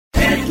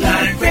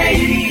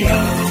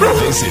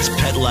This is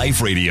Pet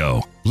Life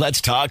Radio.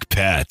 Let's talk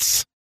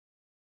pets.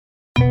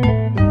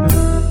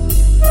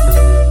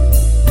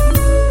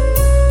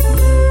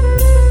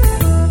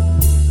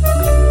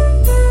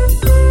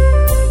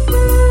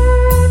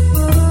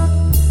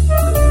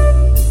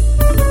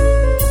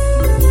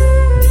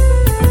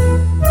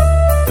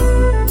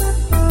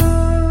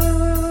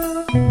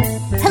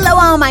 Hello,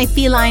 all my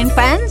feline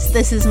friends.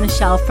 This is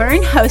Michelle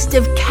Fern, host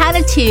of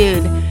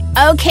Catitude.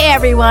 Okay,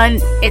 everyone,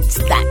 it's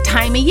that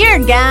time of year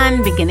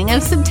again, beginning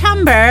of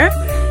September.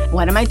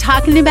 What am I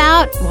talking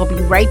about? We'll be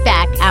right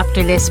back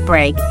after this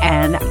break,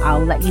 and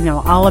I'll let you know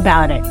all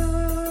about it.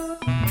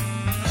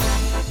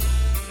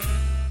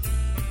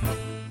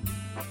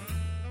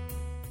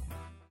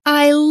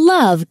 I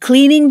love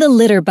cleaning the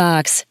litter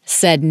box,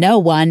 said no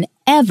one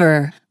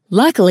ever.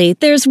 Luckily,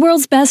 there's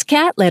World's Best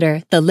Cat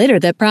Litter, the litter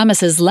that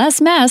promises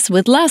less mess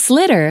with less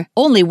litter.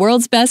 Only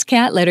World's Best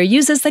Cat Litter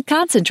uses the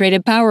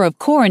concentrated power of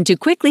corn to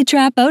quickly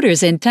trap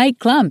odors in tight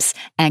clumps.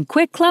 And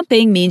quick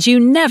clumping means you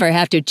never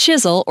have to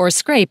chisel or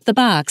scrape the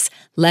box.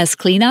 Less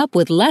cleanup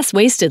with less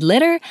wasted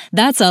litter?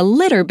 That's a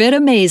litter bit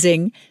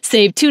amazing.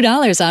 Save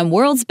 $2 on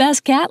World's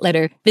Best Cat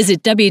Litter.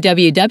 Visit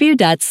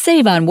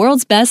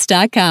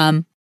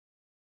www.saveonworldsbest.com.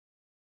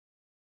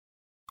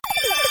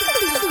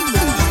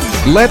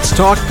 Let's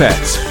Talk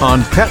Pets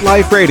on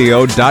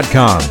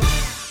PetLifeRadio.com.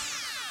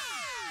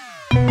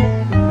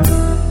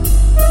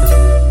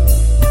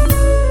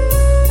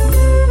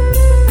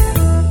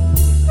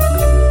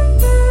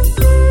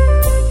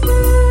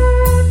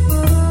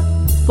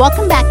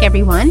 Welcome back,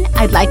 everyone.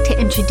 I'd like to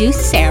introduce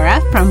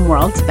Sarah from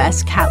World's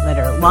Best Cat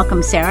Litter.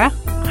 Welcome, Sarah.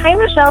 Hi,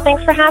 Michelle.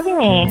 Thanks for having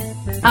me.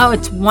 Oh,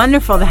 it's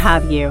wonderful to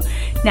have you.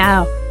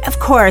 Now, of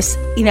course,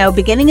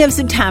 beginning of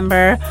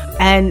September,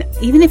 and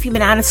even if you've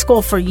been out of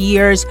school for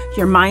years,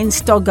 your mind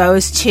still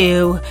goes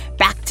to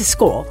back to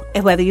school.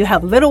 And whether you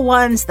have little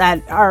ones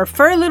that are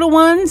fur little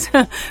ones,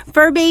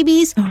 fur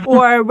babies,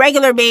 or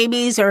regular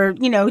babies, or,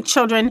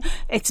 children,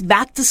 it's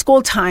back to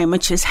school time,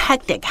 which is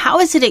hectic. How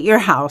is it at your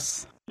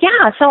house?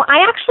 Yeah, so I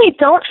actually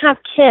don't have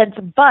kids,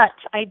 but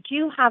I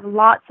do have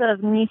lots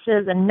of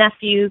nieces and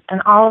nephews,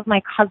 and all of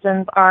my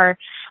cousins are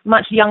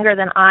much younger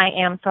than I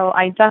am, so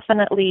I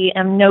definitely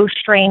am no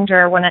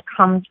stranger when it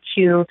comes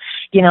to,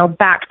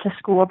 back to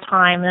school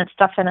time, and it's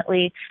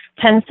definitely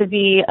tends to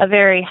be a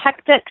very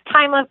hectic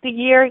time of the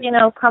year,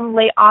 come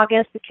late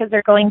August because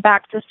they're going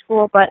back to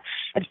school, but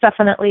it's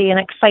definitely an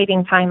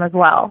exciting time as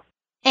well.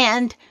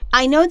 And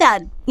I know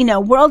that,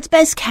 World's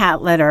Best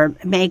Cat Litter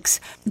makes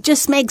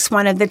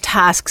one of the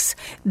tasks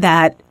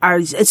that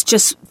it's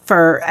just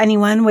for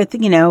anyone with,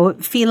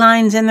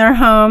 felines in their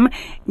home,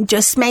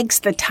 just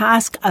makes the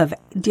task of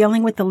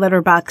dealing with the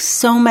litter box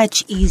so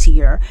much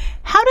easier.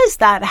 How does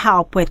that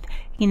help with,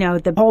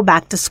 the whole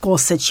back to school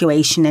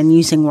situation and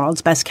using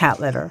World's Best Cat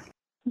Litter?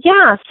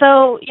 Yeah,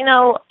 so,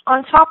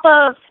 on top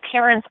of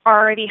parents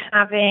already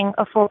having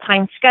a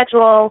full-time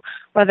schedule,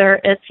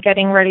 whether it's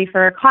getting ready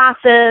for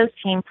classes,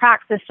 team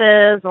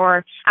practices,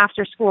 or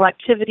after-school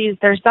activities,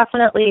 there's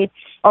definitely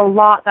a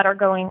lot that are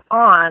going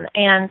on.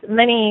 And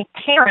many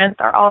parents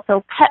are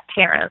also pet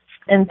parents,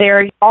 and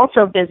they're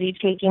also busy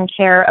taking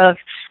care of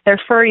their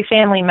furry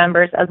family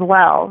members as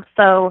well.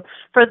 So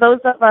for those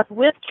of us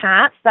with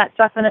cats, that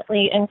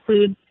definitely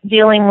includes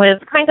dealing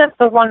with kind of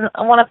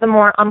one of the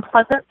more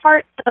unpleasant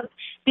parts of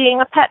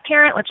being a pet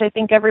parent, which I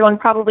think everyone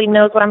probably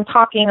knows what I'm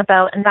talking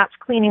about, and that's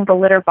cleaning the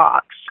litter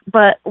box.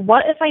 But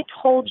what if I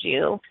told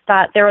you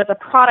that there was a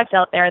product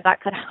out there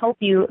that could help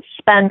you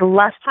spend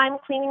less time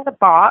cleaning the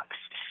box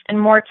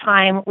and more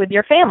time with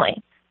your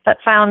family? That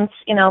sounds,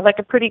 like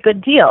a pretty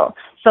good deal.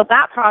 So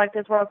that product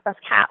is World's Best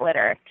Cat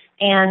Litter,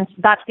 and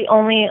that's the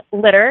only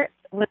litter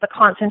with the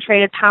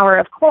concentrated power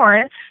of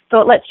corn, so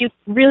it lets you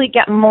really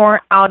get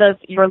more out of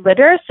your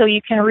litter, so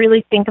you can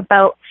really think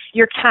about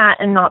your cat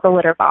and not the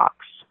litter box.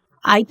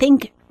 I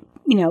think,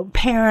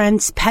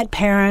 parents, pet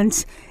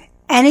parents,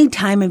 any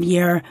time of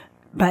year,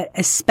 but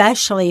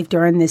especially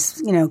during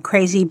this,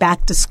 crazy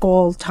back to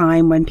school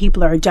time when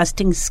people are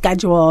adjusting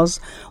schedules,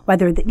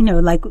 whether,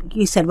 like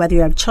you said, whether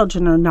you have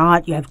children or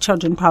not, you have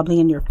children probably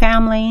in your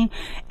family,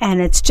 and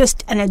it's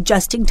just an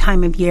adjusting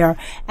time of year,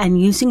 and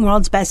using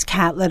World's Best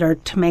Cat Litter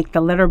to make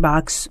the litter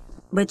box,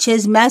 which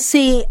is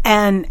messy,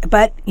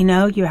 but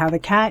you have a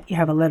cat, you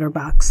have a litter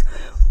box.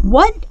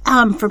 What,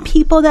 for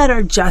people that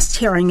are just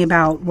hearing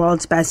about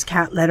World's Best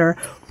Cat Litter,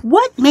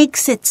 what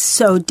makes it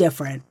so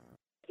different?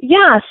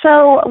 Yeah,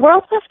 so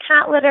World's Best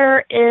Cat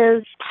Litter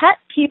is pet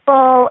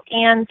people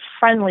and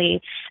friendly,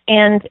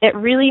 and it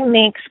really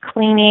makes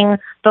cleaning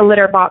the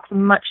litter box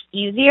much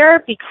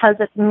easier because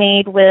it's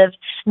made with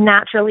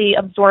naturally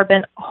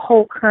absorbent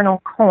whole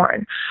kernel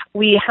corn.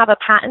 We have a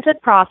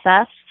patented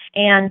process,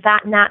 and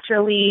that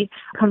naturally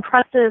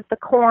compresses the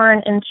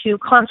corn into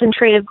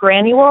concentrated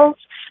granules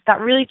that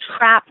really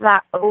trap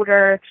that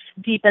odor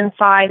deep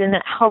inside, and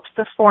it helps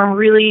to form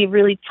really,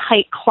 really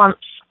tight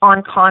clumps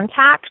on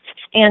contact.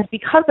 And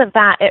because of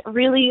that, it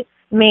really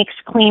makes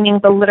cleaning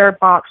the litter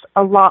box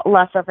a lot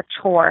less of a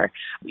chore,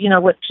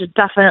 which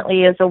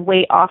definitely is a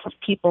weight off of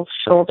people's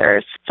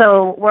shoulders.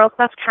 So World's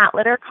Best Cat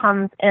Litter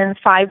comes in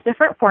 5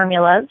 different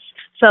formulas.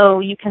 So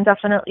you can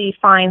definitely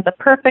find the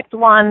perfect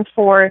one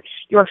for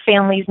your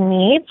family's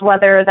needs,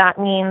 whether that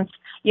means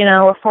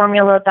a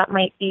formula that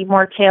might be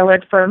more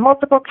tailored for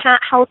multiple cat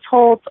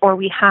households, or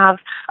we have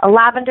a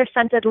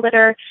lavender-scented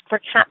litter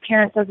for cat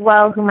parents as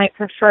well who might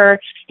prefer,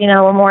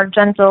 a more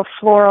gentle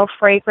floral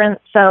fragrance.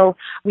 So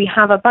we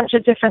have a bunch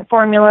of different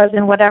formulas,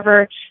 and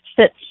whatever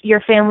fits your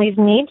family's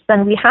needs,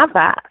 then we have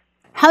that.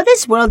 How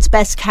does World's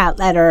Best Cat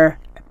Litter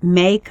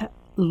make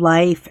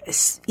life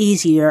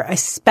easier,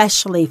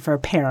 especially for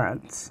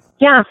parents?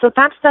 Yeah, so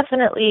that's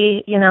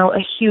definitely,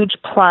 a huge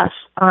plus.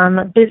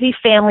 Busy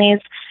families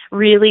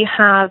really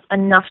have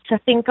enough to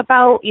think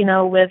about,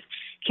 with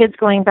kids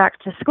going back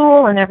to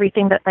school and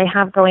everything that they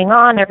have going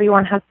on.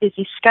 Everyone has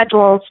busy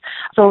schedules.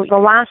 So the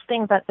last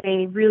thing that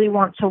they really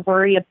want to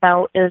worry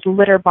about is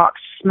litter box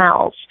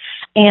smells.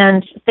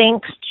 And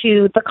thanks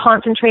to the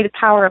concentrated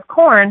power of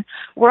corn,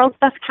 World's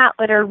Best Cat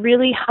Litter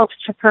really helps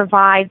to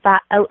provide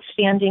that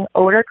outstanding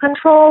odor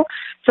control.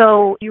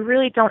 So you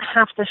really don't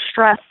have to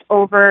stress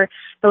over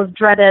those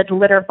dreaded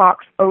litter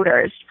box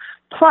odors.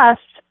 Plus,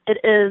 it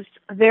is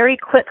very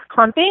quick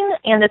clumping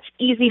and it's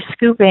easy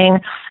scooping.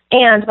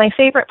 And my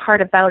favorite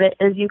part about it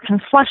is you can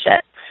flush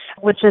it,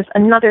 which is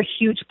another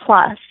huge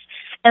plus.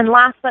 And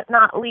last but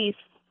not least,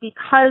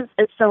 because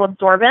it's so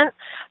absorbent,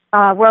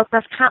 World's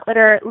Best Cat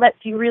Litter lets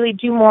you really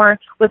do more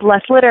with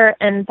less litter,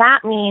 and that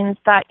means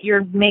that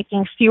you're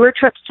making fewer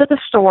trips to the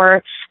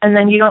store, and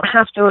then you don't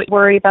have to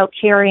worry about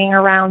carrying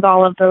around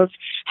all of those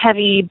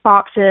heavy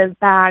boxes,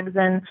 bags,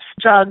 and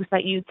jugs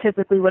that you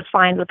typically would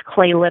find with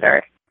clay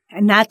litter.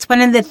 And that's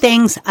one of the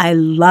things I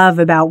love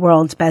about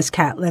World's Best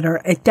Cat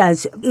Litter. It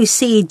does,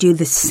 do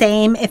the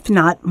same, if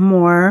not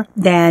more,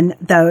 than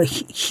the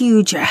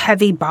huge,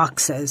 heavy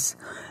boxes.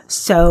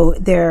 So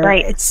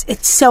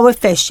it's so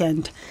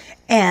efficient.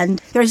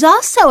 And there's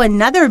also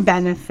another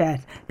benefit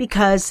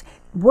because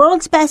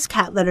World's Best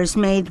Cat Litter is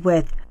made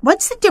with,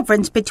 what's the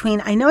difference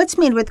between, I know it's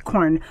made with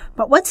corn,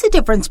 but what's the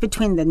difference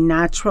between the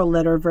natural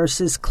litter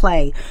versus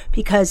clay?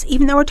 Because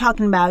even though we're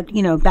talking about,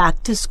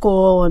 back to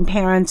school and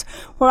parents,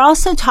 we're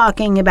also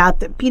talking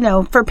about,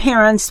 for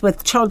parents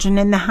with children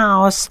in the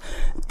house,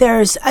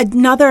 there's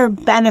another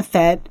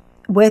benefit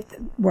with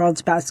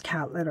World's Best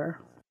Cat Litter.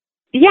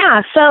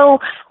 Yeah, so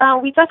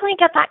we definitely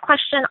get that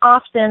question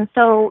often.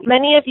 So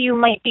many of you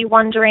might be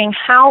wondering,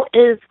 how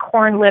is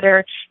corn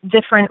litter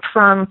different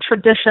from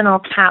traditional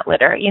cat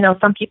litter?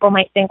 Some people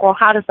might think, well,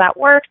 how does that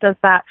work? Does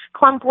that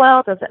clump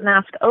well? Does it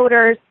mask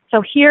odors?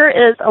 So here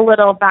is a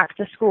little back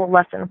to school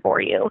lesson for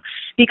you.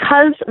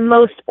 Because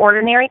most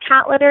ordinary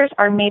cat litters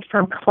are made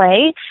from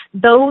clay,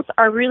 those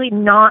are really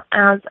not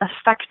as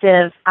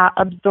effective at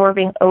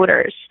absorbing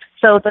odors.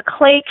 So the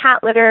clay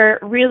cat litter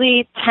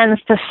really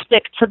tends to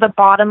stick to the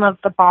bottom of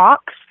the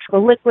box. The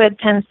liquid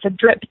tends to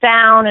drip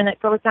down and it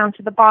goes down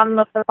to the bottom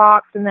of the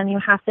box, and then you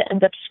have to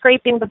end up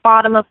scraping the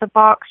bottom of the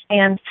box.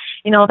 And,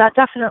 that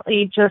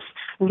definitely just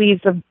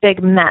leaves a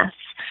big mess.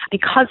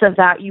 Because of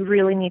that, you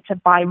really need to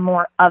buy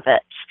more of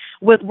it.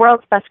 With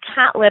World's Best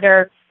Cat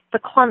Litter, the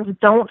clumps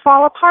don't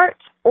fall apart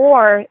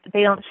or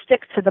they don't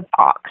stick to the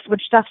box,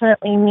 which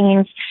definitely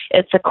means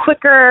it's a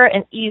quicker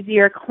and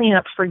easier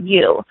cleanup for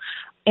you.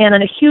 And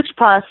then a huge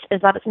plus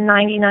is that it's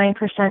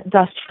 99%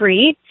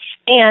 dust-free,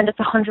 and it's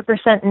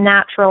 100%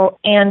 natural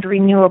and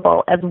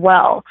renewable as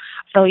well.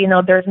 So,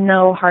 there's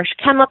no harsh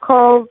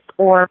chemicals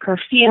or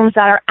perfumes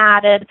that are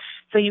added,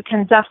 so you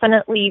can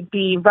definitely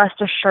be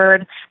rest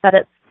assured that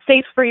it's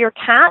safe for your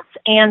cats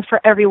and for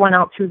everyone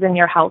else who's in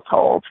your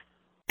household.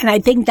 And I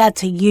think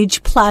that's a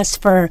huge plus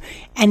for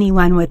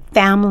anyone with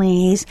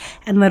families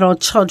and little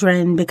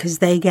children because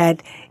they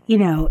get,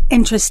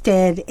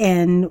 interested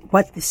in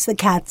what the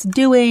cat's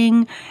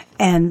doing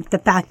and the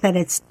fact that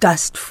it's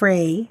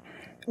dust-free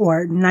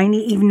or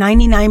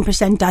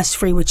 99%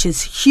 dust-free, which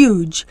is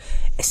huge.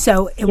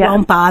 So it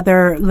won't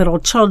bother little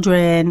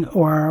children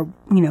or,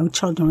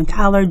 children with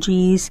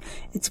allergies.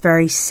 It's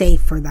very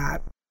safe for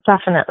that.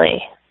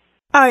 Definitely.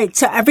 All right,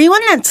 so everyone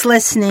that's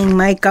listening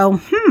might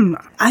go,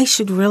 I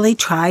should really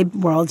try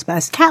World's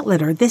Best Cat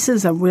Litter. This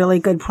is a really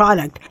good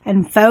product.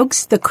 And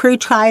folks, the crew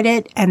tried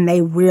it and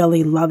they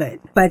really love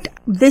it. But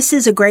this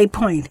is a great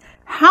point.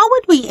 How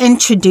would we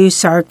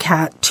introduce our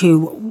cat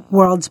to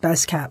World's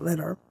Best Cat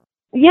Litter?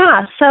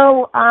 Yeah,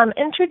 so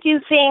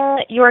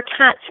introducing your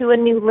cat to a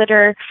new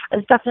litter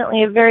is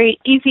definitely a very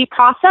easy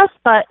process,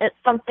 but it's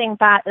something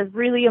that is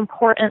really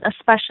important,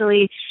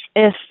 especially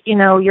if,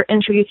 you're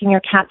introducing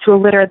your cat to a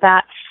litter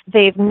that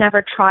they've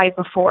never tried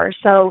before.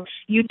 So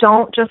you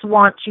don't just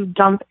want to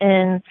dump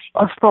in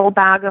a full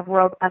bag of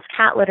World's Best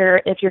Cat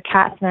Litter if your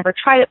cat has never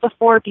tried it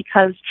before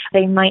because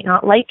they might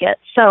not like it.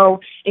 So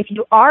if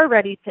you are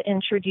ready to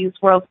introduce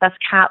World's Best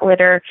Cat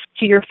Litter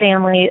to your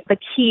family, the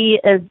key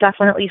is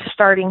definitely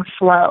starting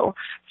slow.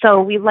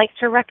 So we like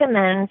to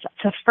recommend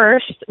to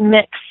first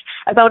mix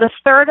about a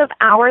third of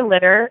our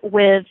litter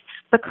with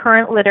the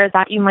current litter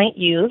that you might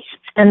use.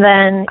 And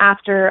then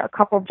after a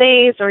couple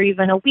days or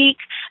even a week,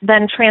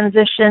 then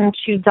transition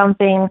to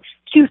dumping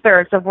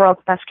 2/3 of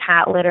World's Best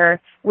Cat litter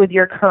with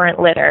your current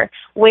litter.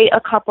 Wait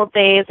a couple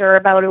days or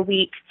about a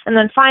week. And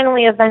then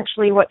finally,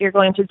 eventually, what you're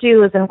going to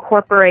do is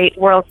incorporate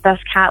World's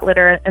Best Cat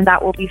litter, and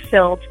that will be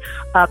filled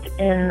up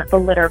in the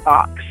litter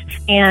box.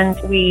 And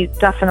we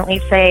definitely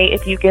say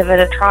if you give it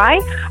a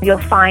try, you'll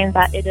find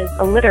that it is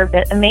a litter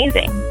bit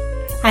amazing.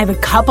 I have a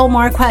couple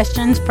more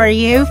questions for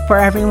you, for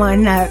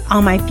everyone,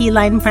 all my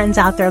feline friends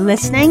out there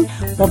listening.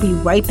 We'll be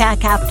right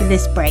back after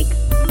this break.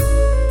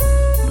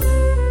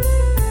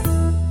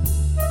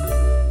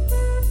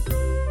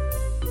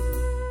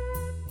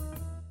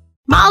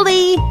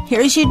 Molly,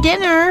 here's your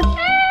dinner.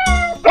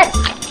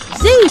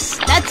 Zeus,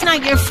 that's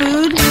not your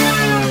food.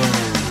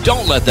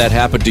 Don't let that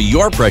happen to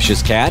your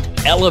precious cat.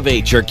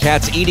 Elevate your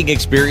cat's eating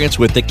experience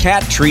with the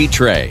Cat Tree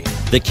Tray.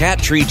 The Cat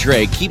Tree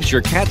Tray keeps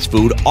your cat's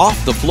food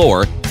off the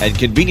floor and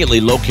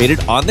conveniently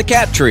located on the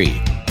cat tree.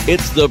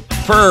 It's the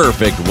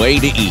perfect way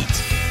to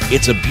eat.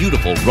 It's a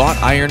beautiful wrought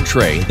iron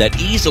tray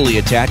that easily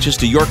attaches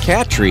to your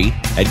cat tree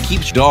and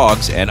keeps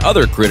dogs and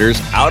other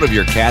critters out of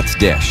your cat's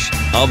dish.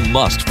 A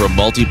must for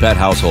multi-pet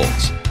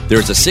households.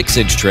 There's a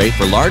 6-inch tray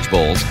for large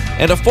bowls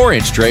and a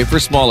 4-inch tray for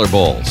smaller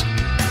bowls.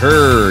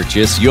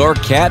 Purchase your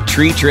Cat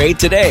Tree Tray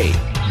today.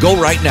 Go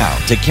right now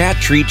to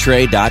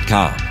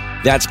cattreetray.com.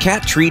 That's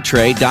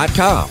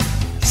cattreetray.com.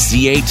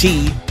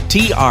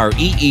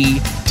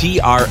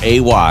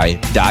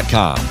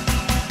 CATTREETRAY.com.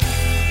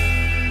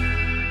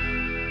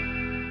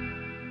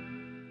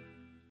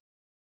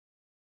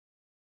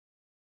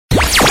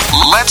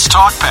 Let's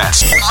talk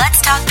pets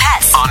Let's talk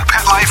pets on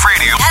Pet Life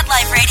Radio. Pet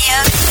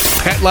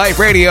Life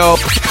Radio.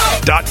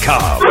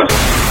 PetLifeRadio.com.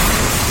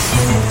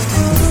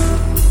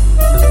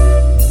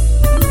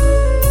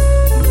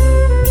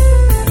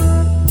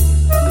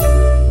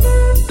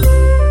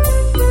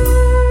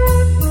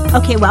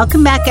 Okay,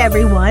 welcome back,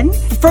 everyone.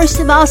 First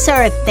of all,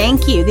 Sarah,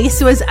 thank you.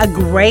 This was a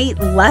great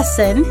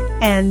lesson,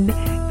 and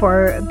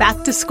for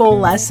back-to-school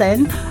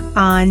lesson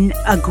on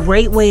a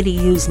great way to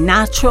use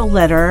natural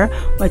litter,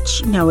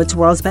 which, it's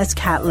World's Best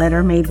Cat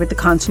litter made with the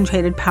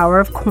concentrated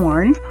power of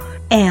corn.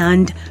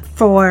 And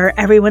for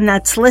everyone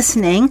that's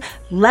listening,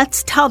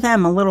 let's tell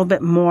them a little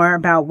bit more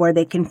about where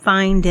they can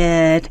find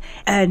it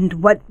and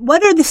what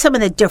are some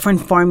of the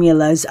different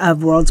formulas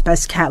of World's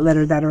Best Cat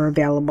litter that are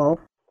available.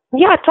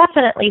 Yeah,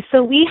 definitely.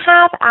 So we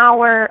have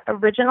our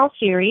original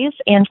series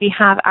and we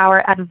have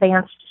our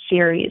advanced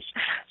series.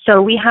 So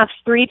we have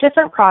 3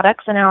 different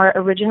products in our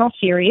original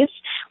series.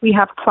 We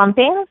have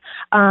clumping,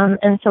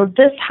 and so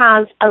this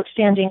has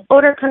outstanding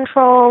odor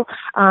control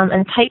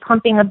and tight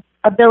clumping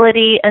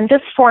ability, and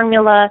this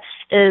formula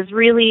is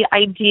really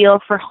ideal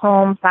for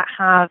homes that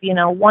have,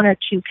 1 or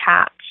 2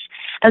 cats.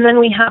 And then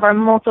we have our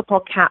multiple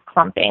cat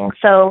clumping.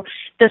 So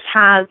this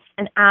has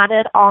an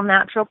added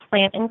all-natural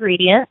plant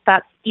ingredient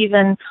that's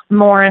even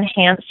more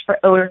enhanced for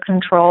odor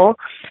control.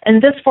 And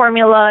this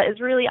formula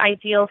is really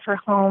ideal for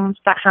homes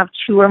that have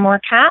 2 or more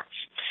cats.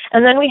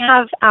 And then we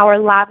have our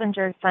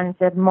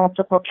lavender-scented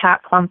multiple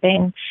cat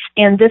clumping,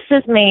 and this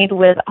is made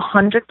with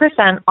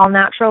 100%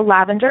 all-natural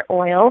lavender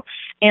oil,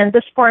 and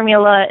this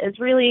formula is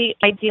really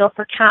ideal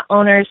for cat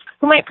owners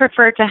who might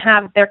prefer to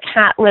have their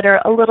cat litter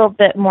a little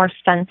bit more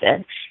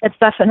scented. It's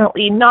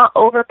definitely not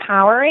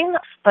overpowering,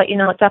 but,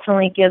 it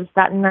definitely gives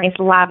that nice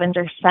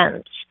lavender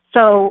scent.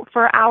 So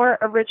for our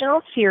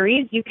original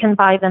series, you can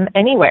buy them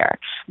anywhere.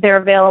 They're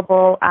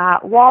available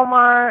at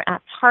Walmart,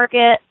 at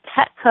Target,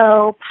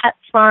 Petco,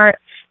 PetSmart.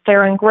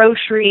 They're in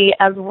grocery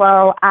as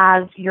well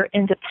as your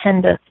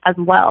independents as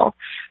well.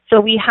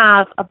 So we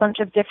have a bunch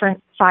of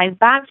different size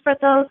bags for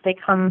those. They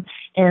come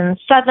in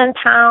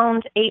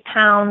 7-pound,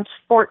 8-pound,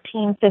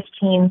 14,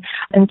 15,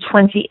 and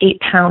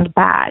 28-pound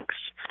bags.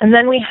 And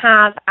then we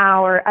have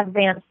our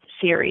advanced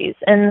series.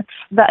 And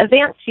the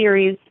advanced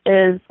series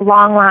is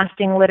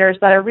long-lasting litters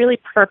that are really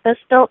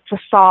purpose-built to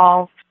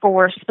solve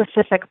for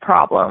specific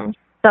problems.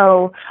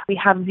 So we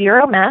have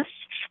Zero Mess,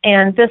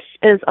 and this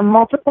is a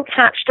multiple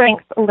cat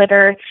strength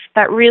litter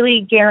that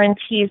really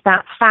guarantees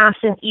that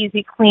fast and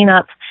easy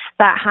cleanup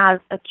that has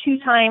a 2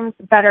 times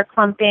better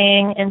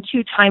clumping and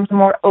 2 times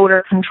more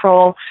odor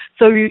control.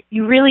 So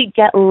you really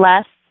get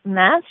less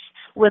mess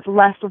with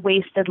less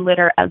wasted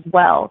litter as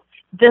well.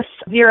 This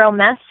Zero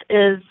Mess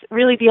is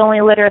really the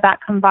only litter that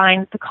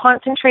combines the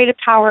concentrated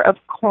power of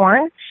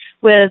corn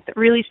with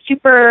really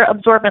super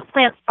absorbent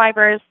plant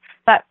fibers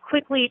that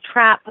quickly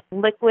trap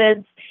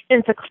liquids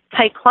into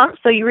tight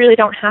clumps, so you really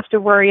don't have to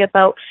worry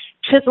about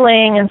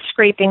chiseling and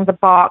scraping the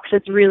box.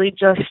 It's really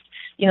just,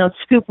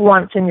 scoop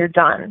once and you're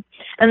done.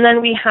 And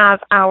then we have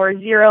our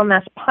Zero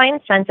Mess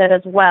Pine Scented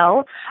as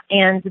well,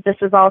 and this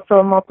is also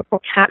a multiple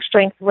cat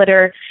strength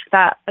litter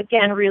that,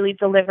 again, really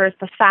delivers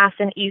the fast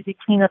and easy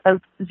cleanup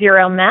of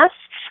Zero Mess,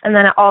 and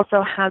then it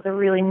also has a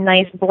really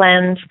nice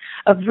blend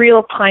of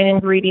real pine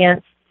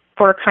ingredients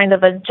for kind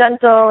of a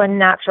gentle and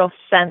natural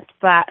scent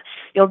that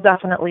you'll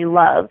definitely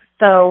love.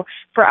 So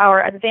for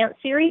our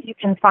advanced series, you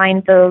can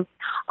find those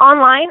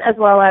online as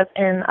well as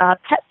in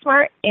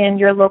PetSmart and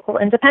your local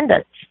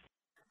independents.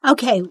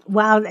 Okay,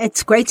 well,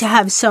 it's great to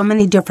have so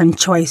many different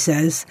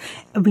choices.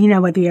 You know,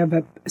 whether you have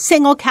a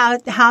single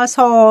cat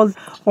household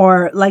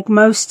or like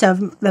most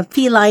of the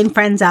feline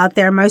friends out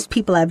there, most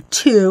people have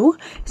two.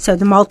 So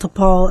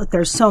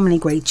there's so many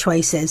great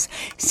choices.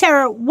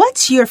 Sarah,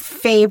 what's your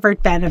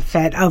favorite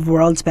benefit of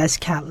World's Best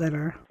Cat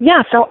Litter?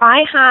 Yeah, so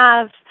I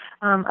have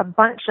a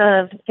bunch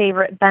of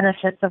favorite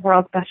benefits of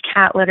World's Best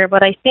Cat Litter,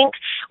 but I think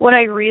what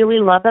I really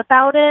love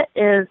about it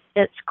is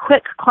it's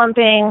quick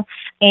clumping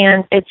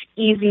and it's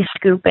easy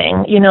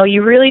scooping. You know,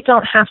 you really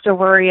don't have to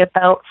worry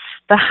about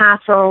the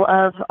hassle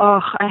of,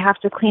 I have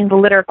to clean the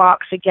litter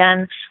box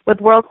again. With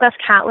World's Best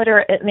Cat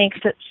Litter, it makes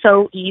it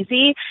so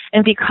easy,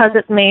 and because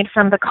it's made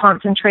from the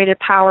concentrated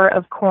power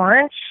of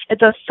corn, it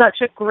does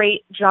such a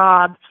great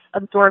job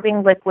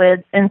absorbing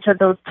liquids into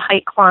those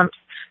tight clumps.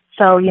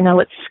 So, you know,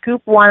 it's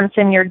scoop once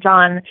and you're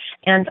done.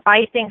 And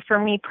I think for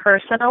me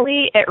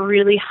personally, it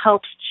really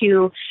helps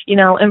to, you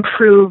know,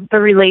 improve the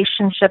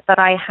relationship that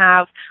I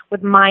have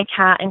with my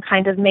cat and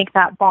kind of make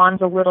that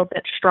bond a little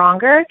bit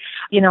stronger.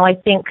 You know, I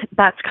think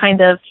that's kind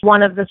of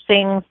one of the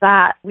things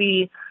that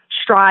we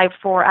strive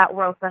for at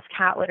World's Best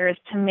Cat Litter is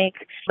to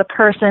make the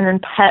person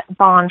and pet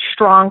bond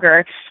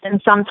stronger.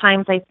 And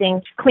sometimes I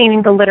think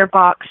cleaning the litter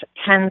box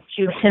tends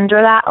to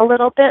hinder that a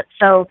little bit.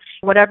 So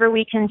whatever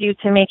we can do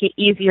to make it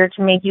easier,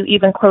 to make you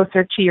even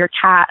closer to your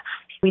cat,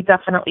 we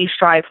definitely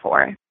strive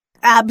for.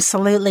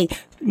 Absolutely.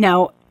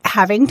 Now,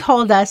 having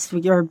told us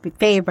your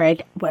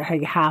favorite, what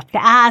you have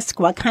to ask,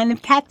 what kind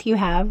of cat do you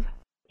have?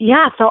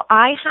 Yeah, so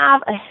I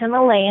have a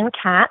Himalayan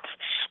cat,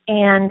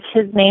 and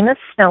his name is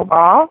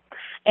Snowball.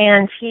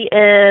 And he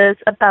is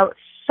about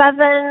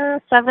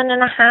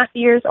 7.5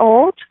 years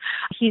old.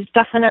 He's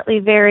definitely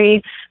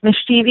very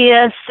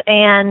mischievous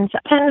and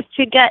tends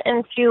to get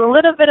into a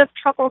little bit of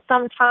trouble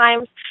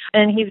sometimes.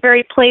 And he's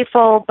very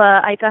playful,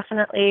 but I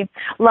definitely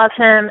love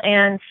him.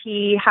 And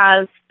he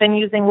has been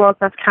using World's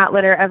Best Cat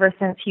Litter ever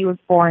since he was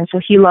born, so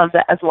he loves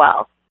it as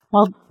well.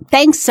 Well,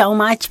 thanks so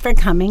much for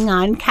coming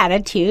on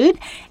Catitude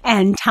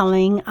and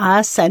telling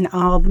us and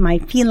all of my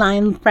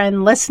feline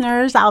friend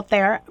listeners out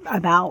there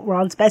about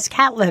World's Best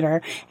Cat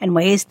Litter and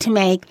ways to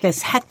make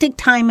this hectic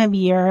time of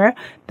year,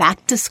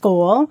 back to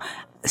school,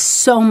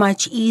 so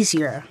much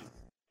easier.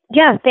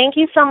 Yeah, thank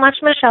you so much,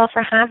 Michelle,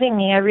 for having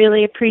me. I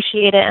really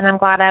appreciate it, and I'm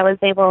glad I was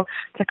able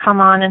to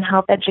come on and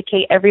help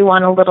educate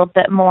everyone a little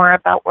bit more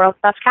about World's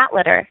Best Cat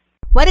Litter.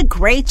 What a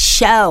great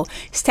show.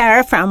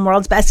 Sarah from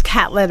World's Best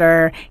Cat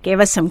Litter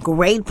gave us some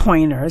great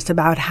pointers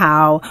about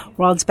how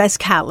World's Best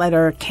Cat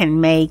Litter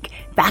can make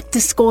back to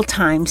school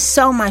time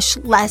so much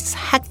less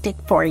hectic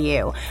for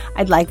you.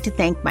 I'd like to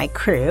thank my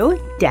crew,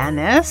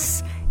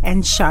 Dennis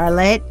and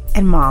Charlotte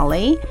and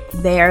Molly.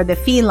 They're the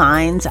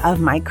felines of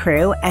my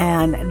crew,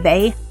 and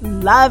they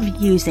love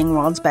using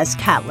World's Best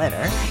Cat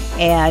Litter.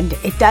 And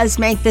it does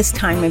make this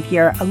time of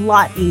year a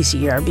lot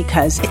easier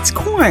because it's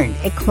corn.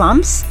 It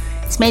clumps.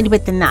 It's made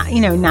with the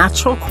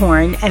natural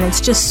corn, and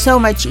it's just so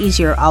much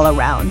easier all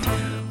around.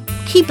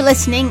 Keep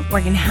listening.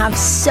 We're going to have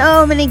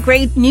so many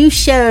great new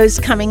shows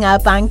coming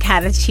up on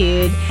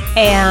Catitude.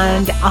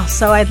 And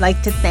also, I'd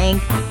like to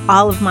thank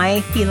all of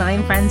my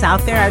feline friends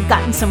out there. I've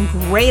gotten some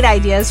great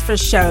ideas for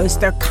shows.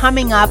 They're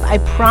coming up, I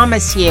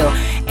promise you.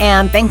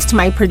 And thanks to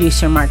my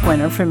producer, Mark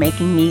Winter, for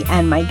making me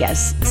and my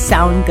guests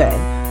sound good.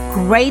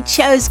 Great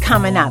shows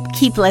coming up.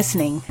 Keep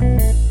listening.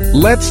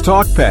 Let's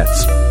Talk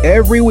Pets,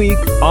 every week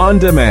on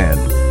demand,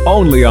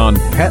 only on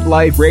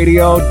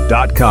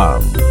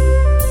PetLifeRadio.com.